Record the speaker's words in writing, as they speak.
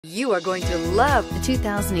You are going to love the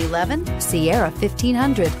 2011 Sierra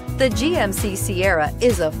 1500. The GMC Sierra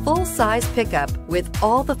is a full-size pickup with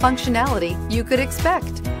all the functionality you could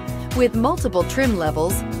expect. With multiple trim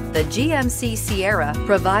levels, the GMC Sierra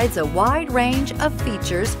provides a wide range of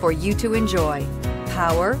features for you to enjoy.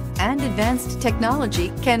 Power and advanced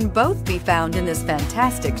technology can both be found in this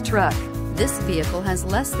fantastic truck. This vehicle has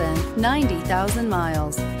less than 90,000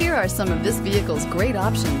 miles. Here are some of this vehicle's great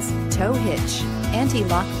options: tow hitch,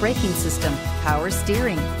 anti-lock braking system, power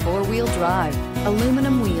steering, four-wheel drive,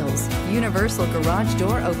 aluminum wheels, universal garage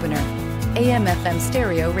door opener, AM/FM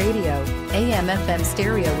stereo radio, AM/FM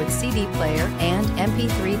stereo with CD player and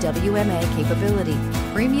MP3 WMA capability,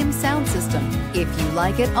 premium sound system. If you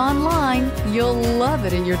like it online, you'll love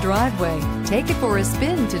it in your driveway. Take it for a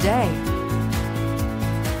spin today.